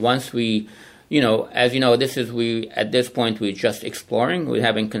again once we, as you know, at this point we're just exploring, we're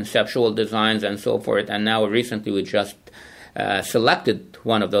having conceptual designs and so forth, and now recently we just selected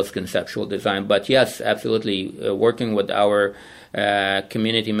one of those conceptual designs. But yes, absolutely, working with our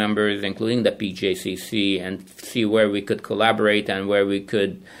community members, including the PJCC, and see where we could collaborate and where we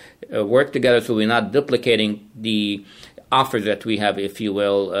could work together so we're not duplicating the offers that we have, if you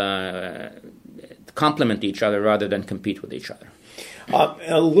will, complement each other rather than compete with each other.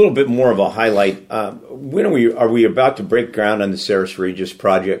 A little bit more of a highlight. When are we about to break ground on the Ceres Regis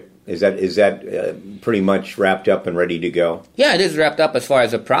project? Is that pretty much wrapped up and ready to go? Yeah, it is wrapped up as far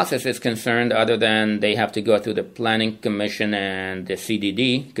as the process is concerned, other than they have to go through the Planning Commission and the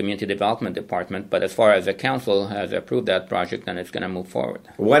CDD, Community Development Department. But as far as the council has approved that project, then it's going to move forward.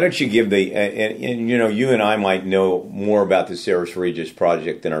 Why don't you give you and I might know more about the Ceres Regis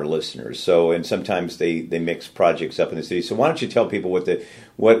project than our listeners. So, and sometimes they mix projects up in the city. So why don't you tell people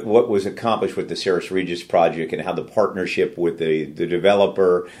what was accomplished with the Ceres Regis project and how the partnership with the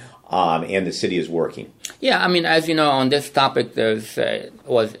developer and the city is working? Yeah, I mean, as you know, on this topic, it's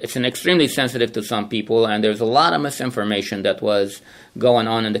an extremely sensitive to some people, and there's a lot of misinformation that was going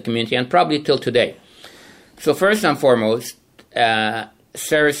on in the community, and probably till today. So first and foremost,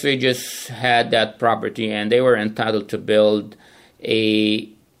 Ceres Regis had that property, and they were entitled to build a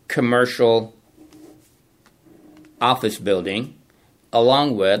commercial office building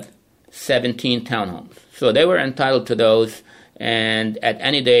along with 17 townhomes. So they were entitled to those. And at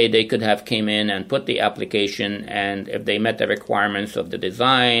any day, they could have came in and put the application, and if they met the requirements of the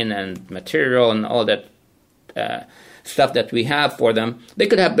design and material and all that stuff that we have for them, they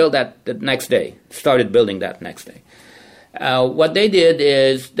could have built that the next day, started building that next day. What they did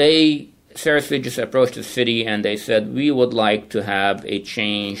is Ceres Regis approached the city and they said, we would like to have a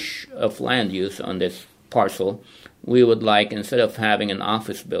change of land use on this parcel. We would like, instead of having an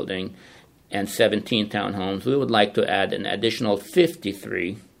office building and 17 townhomes, we would like to add an additional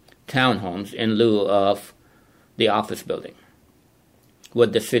 53 townhomes in lieu of the office building.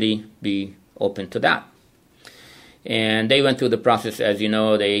 Would the city be open to that? And they went through the process, as you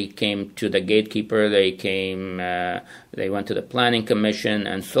know. They came to the gatekeeper, they went to the Planning Commission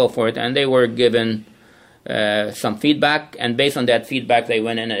and so forth, and they were given some feedback, and based on that feedback, they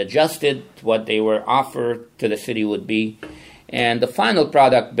went in and adjusted what they were offered to the city would be. And the final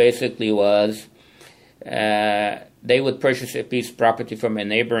product basically was they would purchase a piece of property from a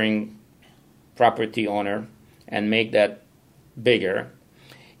neighboring property owner and make that bigger.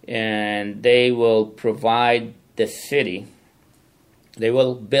 And they will provide the city, they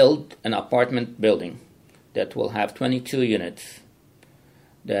will build an apartment building that will have 22 units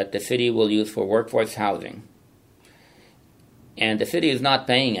that the city will use for workforce housing. And the city is not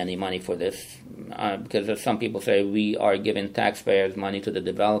paying any money for this because, as some people say, we are giving taxpayers money to the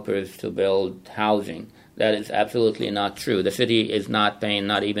developers to build housing. That is absolutely not true. The city is not paying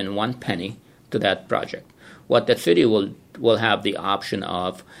not even 1 penny to that project. What the city will have the option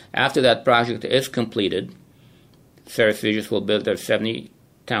of, after that project is completed, Ceres Regis will build their 70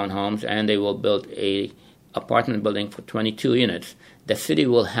 townhomes and they will build a apartment building for 22 units. The city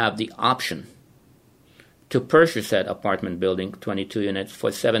will have the option to purchase that apartment building, 22 units,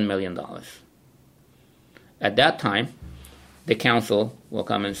 for $7 million. At that time, the council will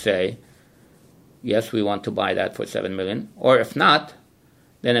come and say, yes, we want to buy that for $7 million. Or if not,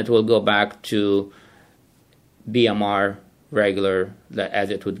 then it will go back to BMR regular, as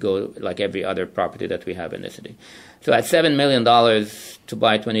it would go like every other property that we have in the city. So at $7 million to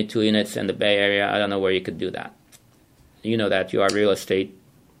buy 22 units in the Bay Area, I don't know where you could do that. You know that. You are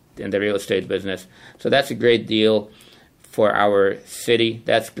in the real estate business. So that's a great deal for our city.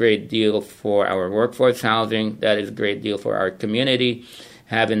 That's a great deal for our workforce housing. That is a great deal for our community.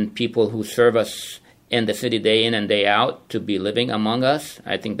 Having people who serve us in the city day in and day out to be living among us,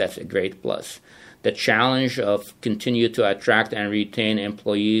 I think that's a great plus. the challenge of continue to attract and retain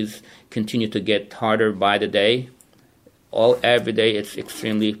employees continue to get harder by the day. Every day it's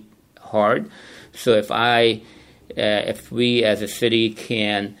extremely hard. So if we as a city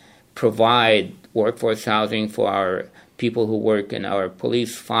can provide workforce housing for our people who work in our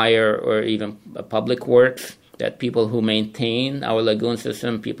police, fire, or even public works, that people who maintain our lagoon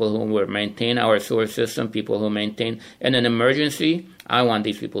system, people who will maintain our sewer system, people who maintain in an emergency, I want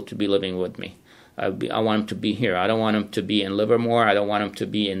these people to be living with me. I want them to be here. I don't want them to be in Livermore. I don't want them to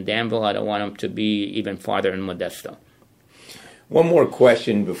be in Danville. I don't want them to be even farther in Modesto. One more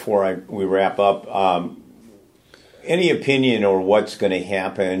question before we wrap up. Any opinion or what's going to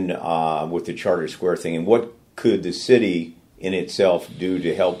happen with the Charter Square thing, and what could the city in itself do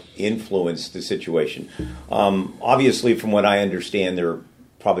to help influence the situation? Obviously, from what I understand, they're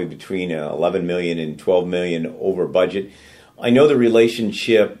probably between 11 million and 12 million over budget. I know the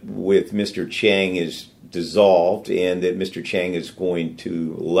relationship with Mr. Chang is dissolved and that Mr. Chang is going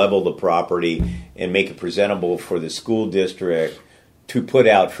to level the property and make it presentable for the school district to put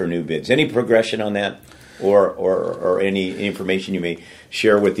out for new bids. Any progression on that? Or any information you may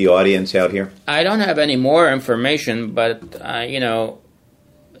share with the audience out here? I don't have any more information, but, as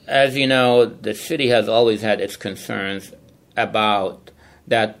you know, the city has always had its concerns about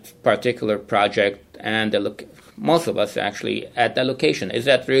that particular project and most of us actually at the location. Is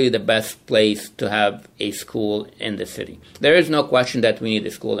that really the best place to have a school in the city? There is no question that we need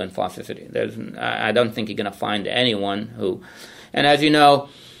a school in Foster City. I don't think you're going to find anyone who... And as you know,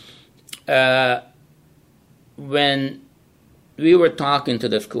 when we were talking to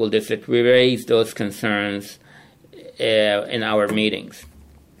the school district, we raised those concerns in our meetings.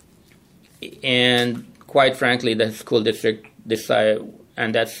 And quite frankly, the school district decided,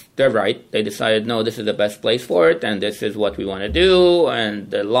 and they're right, they decided, no, this is the best place for it, and this is what we want to do, and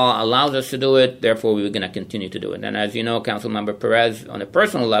the law allows us to do it, therefore we're going to continue to do it. And as you know, Councilmember Perez, on a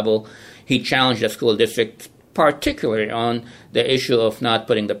personal level, he challenged the school district, particularly on the issue of not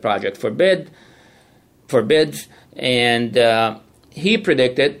putting the project for bids, and he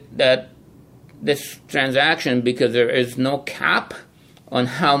predicted that this transaction, because there is no cap on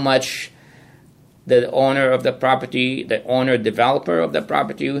how much the owner of the property, the owner-developer of the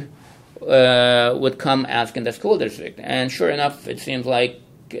property would come asking the school district. And sure enough, it seems like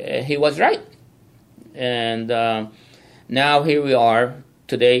he was right. And now here we are.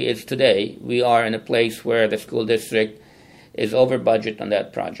 Today is today. We are in a place where the school district is over budget on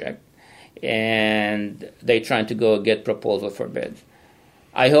that project, and they're trying to go get proposal for bids.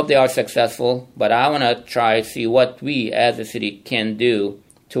 I hope they are successful, but I want to try to see what we as a city can do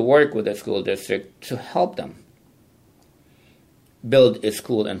to work with the school district to help them build a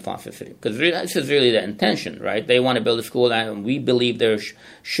school in Foster City. Because this is really the intention, right? They want to build a school, and we believe there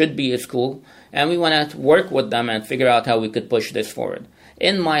should be a school, and we want to work with them and figure out how we could push this forward.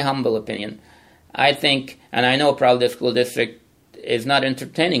 In my humble opinion, I think, and I know probably the school district is not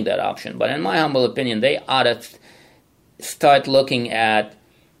entertaining that option, but in my humble opinion, they ought to start looking at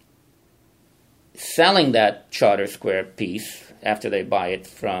selling that Charter Square piece after they buy it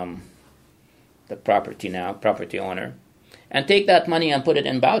from the property owner, and take that money and put it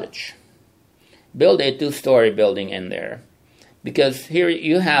in Bowditch. Build a 2-story building in there. Because here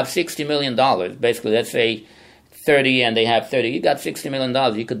you have $60 million, basically, let's say 30 and they have 30. You got $60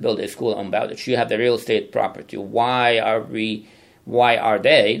 million, you could build a school on Bowditch. You have the real estate property. Why are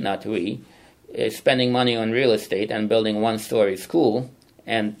they, not we, spending money on real estate and building 1-story school?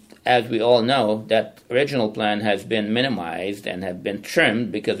 And as we all know, that original plan has been minimized and have been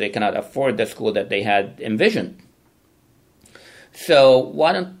trimmed because they cannot afford the school that they had envisioned. So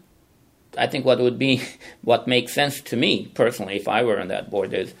I think what makes sense to me personally, if I were on that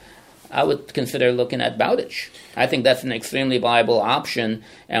board, is I would consider looking at Bowditch. I think that's an extremely viable option,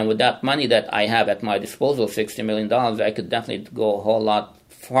 and with that money that I have at my disposal, $60 million, I could definitely go a whole lot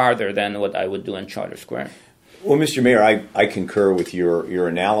farther than what I would do in Charter Square. Well, Mr. Mayor, I concur with your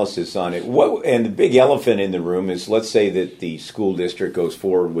analysis on it. And the big elephant in the room is, let's say that the school district goes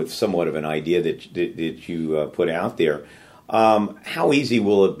forward with somewhat of an idea that you put out there. How easy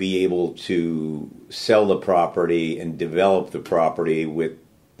will it be able to sell the property and develop the property with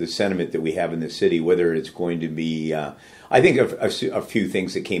the sentiment that we have in the city, whether it's going to be, I think a few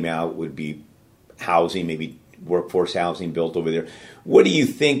things that came out would be housing, maybe workforce housing built over there. What do you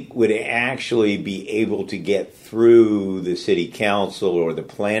think would actually be able to get through the city council or the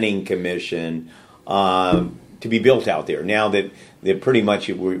planning commission to be built out there? Now that pretty much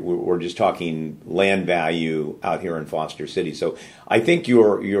we're just talking land value out here in Foster City. So I think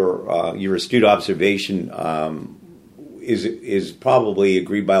your astute observation is probably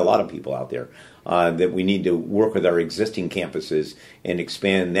agreed by a lot of people out there. that we need to work with our existing campuses and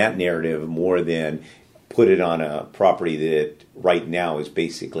expand that narrative more than put it on a property that right now is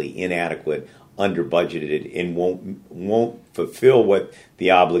basically inadequate, under budgeted, and won't fulfill what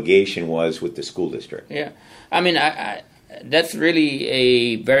the obligation was with the school district. Yeah, I mean, I that's really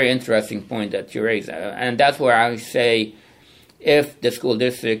a very interesting point that you raise, and that's where I say, if the school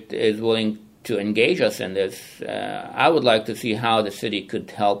district is willing to engage us in this, I would like to see how the city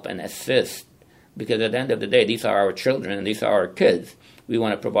could help and assist, because at the end of the day, these are our children and these are our kids. We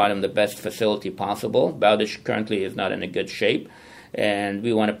want to provide them the best facility possible. Bowditch currently is not in a good shape, and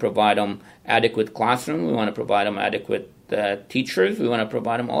we want to provide them adequate classroom. We want to provide them adequate teachers. We want to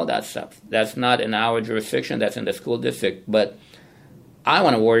provide them all that stuff. That's not in our jurisdiction. That's in the school district. But I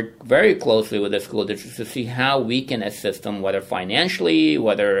want to work very closely with the school district to see how we can assist them, whether financially,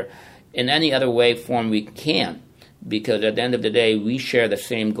 whether in any other way, form we can. Because at the end of the day, we share the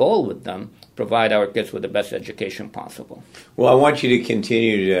same goal with them, provide our kids with the best education possible. Well, I want you to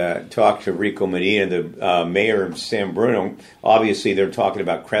continue to talk to Rico Medina, the mayor of San Bruno. Obviously, they're talking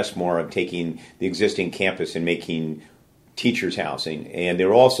about Crestmore, of taking the existing campus and making teachers housing. And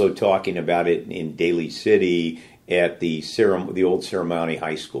they're also talking about it in Daly City at the old Ceremony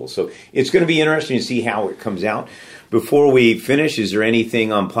High School. So it's going to be interesting to see how it comes out. Before we finish, is there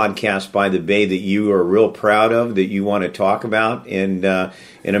anything on Podcast by the Bay that you are real proud of that you want to talk about in a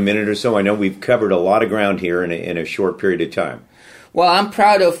minute or so? I know we've covered a lot of ground here in a short period of time. Well, I'm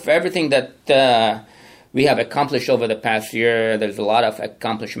proud of everything that we have accomplished over the past year. There's a lot of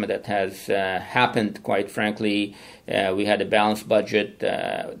accomplishment that has happened, quite frankly. We had a balanced budget.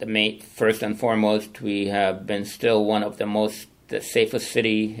 First and foremost, we have been still one of the safest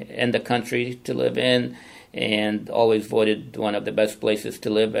city in the country to live in, and always voted one of the best places to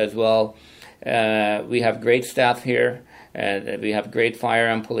live as well. We have great staff here. We have great fire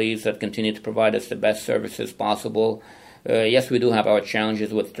and police that continue to provide us the best services possible. Yes, we do have our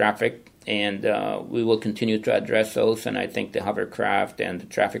challenges with traffic, and we will continue to address those. And I think the hovercraft and the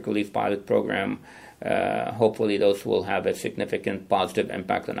traffic relief pilot program, hopefully those will have a significant positive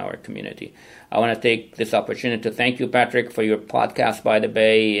impact on our community. I want to take this opportunity to thank you, Patrick, for your Podcast by the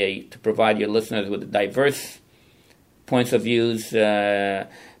Bay, to provide your listeners with diverse points of views,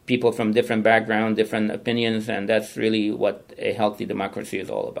 people from different backgrounds, different opinions, and that's really what a healthy democracy is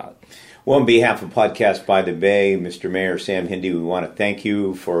all about. Well, on behalf of Podcast by the Bay, Mr. Mayor Sam Hindy, we want to thank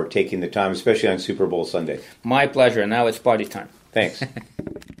you for taking the time, especially on Super Bowl Sunday. My pleasure. Now it's party time. Thanks.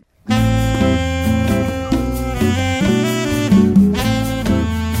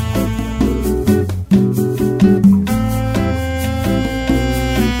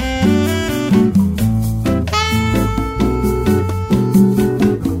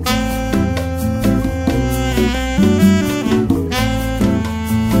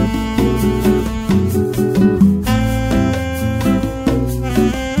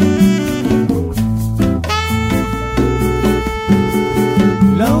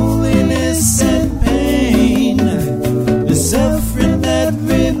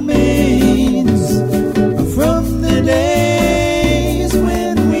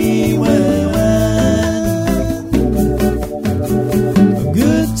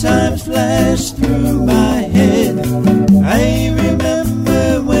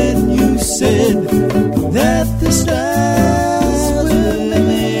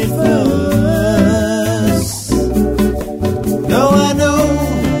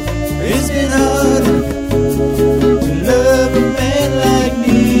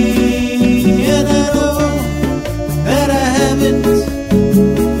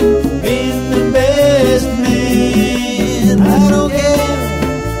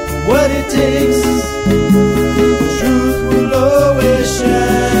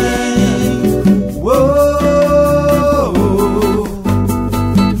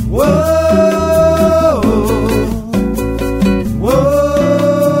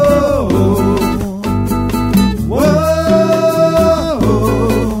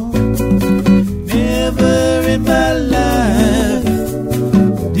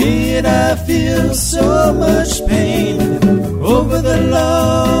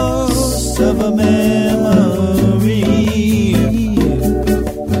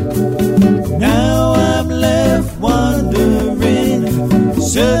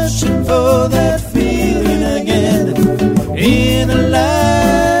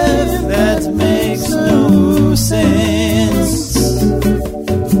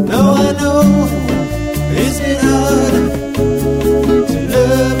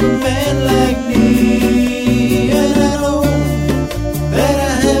 And I know that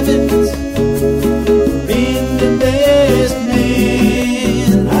I haven't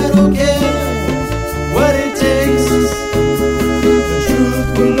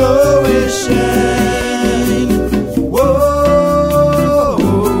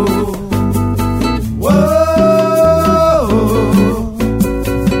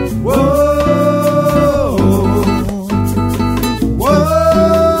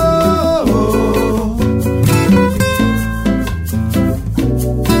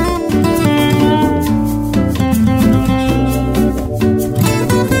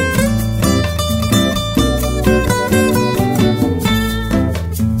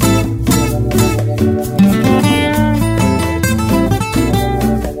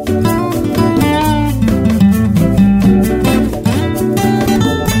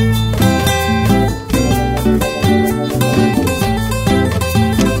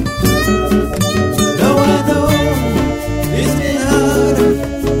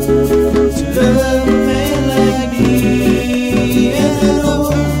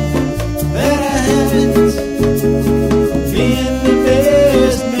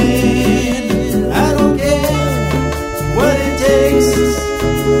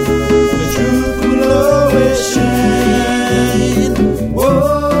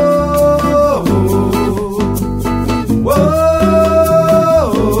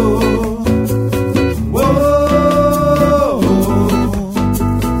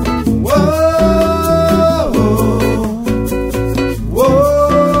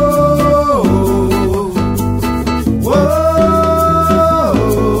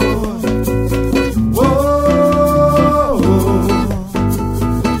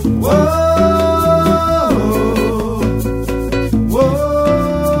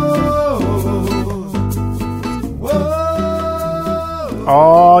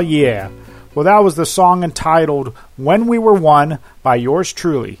yeah. Well, that was the song entitled When We Were One by yours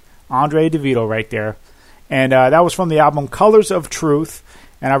truly, Andre DeVito right there. And that was from the album Colors of Truth,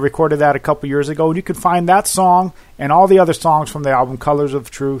 and I recorded that a couple years ago. And you can find that song and all the other songs from the album Colors of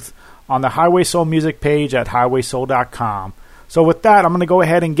Truth on the Highway Soul music page at highwaysoul.com. So with that, I'm going to go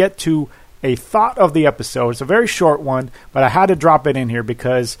ahead and get to a thought of the episode. It's a very short one, but I had to drop it in here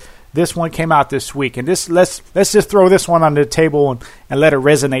because this one came out this week. And let's just throw this one on the table and let it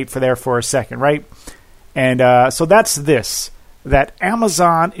resonate for a second, right? And so that's this, that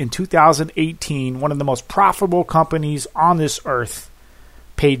Amazon in 2018, one of the most profitable companies on this earth,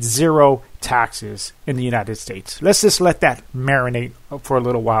 paid 0 taxes in the United States. Let's just let that marinate for a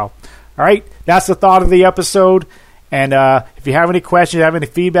little while. All right, that's the thought of the episode. And if you have any questions, have any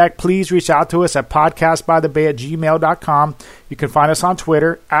feedback, please reach out to us at podcastbythebay@gmail.com. You can find us on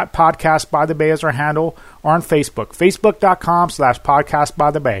Twitter at podcastbythebay as our handle, or on Facebook,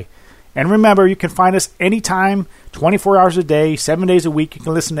 facebook.com/podcastbythebay. And remember, you can find us anytime, 24 hours a day, 7 days a week. You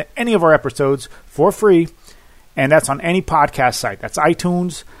can listen to any of our episodes for free, and that's on any podcast site. That's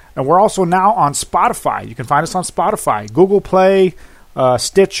iTunes. And we're also now on Spotify. You can find us on Spotify, Google Play,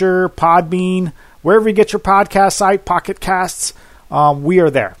 Stitcher, Podbean, wherever you get your podcast site, Pocket Casts, we are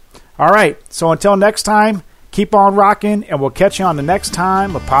there. All right, so until next time, keep on rocking, and we'll catch you on the next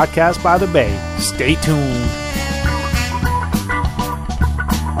time of Podcast by the Bay. Stay tuned.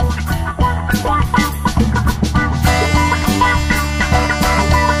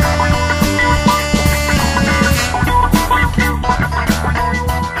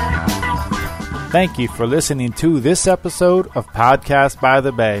 Thank you for listening to this episode of Podcast by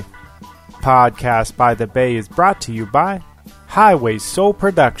the Bay. Podcast by the Bay is brought to you by Highway Soul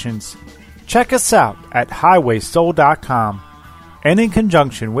Productions. Check us out at highwaysoul.com and in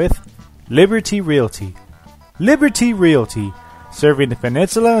conjunction with Liberty Realty. Liberty Realty, serving the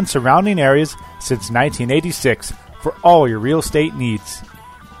peninsula and surrounding areas since 1986 for all your real estate needs.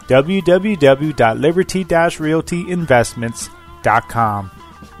 www.liberty-realtyinvestments.com.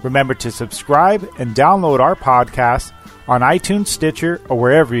 Remember to subscribe and download our podcast on iTunes, Stitcher, or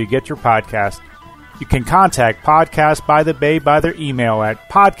wherever you get your podcast. You can contact Podcast by the Bay by their email at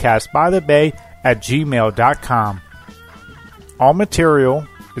podcastbythebay@gmail.com. All material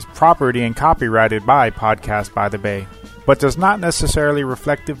is property and copyrighted by Podcast by the Bay, but does not necessarily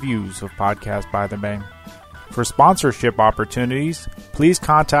reflect the views of Podcast by the Bay. For sponsorship opportunities, please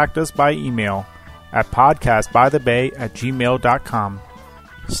contact us by email at podcastbythebay@gmail.com.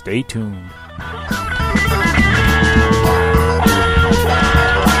 Stay tuned.